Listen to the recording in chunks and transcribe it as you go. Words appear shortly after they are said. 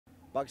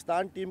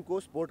Pakistan team को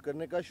support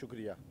करने का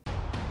शुक्रिया।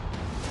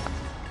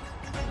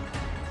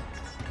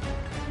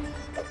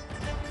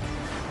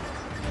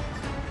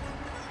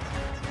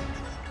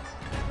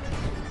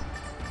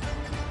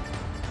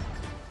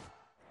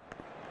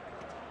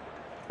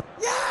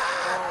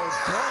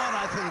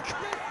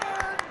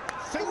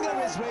 Finger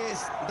his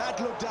waist, that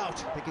looked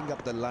out. Picking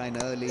up the line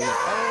early.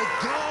 Oh,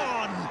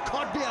 gone!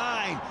 Caught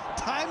behind.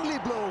 Timely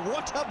blow,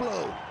 what a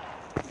blow.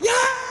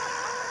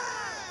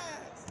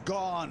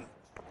 Gone.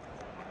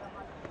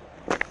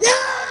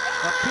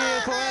 Appeal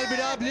for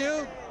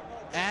LBW,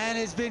 and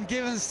it's been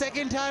given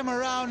second time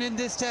around in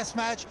this test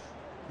match.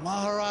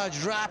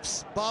 Maharaj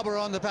wraps Babar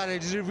on the pad.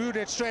 He's reviewed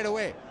it straight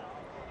away.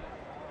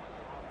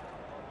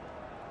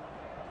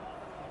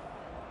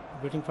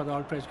 Waiting for the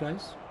outrage,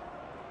 guys.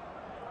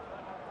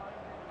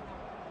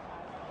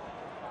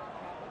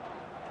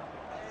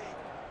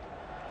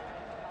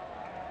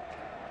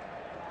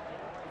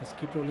 Let's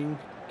keep rolling,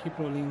 keep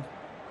rolling,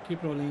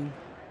 keep rolling.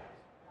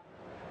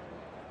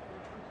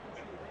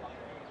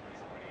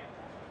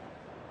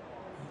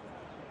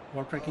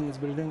 Ball tracking is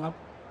building up.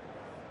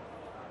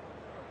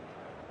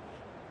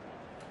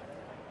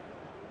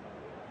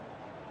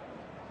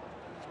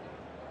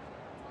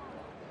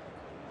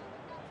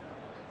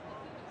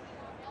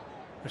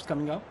 It's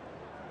coming up.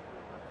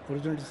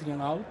 Original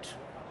decision out.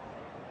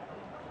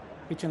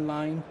 Pitch in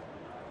line.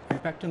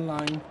 Impact in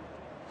line.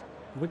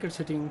 Wicket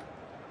sitting.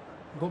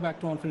 Go back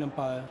to on-field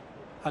umpire.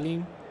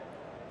 Halim,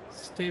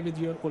 stay with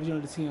your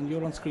original decision.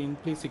 You're on screen.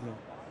 Please signal.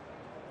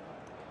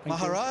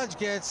 Maharaj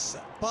gets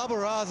Babar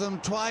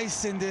Azam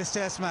twice in this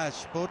test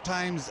match. Both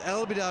times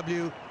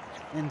LBW.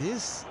 And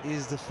this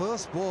is the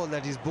first ball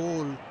that is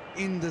bowled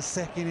in the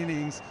second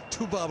innings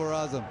to Babar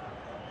Azam.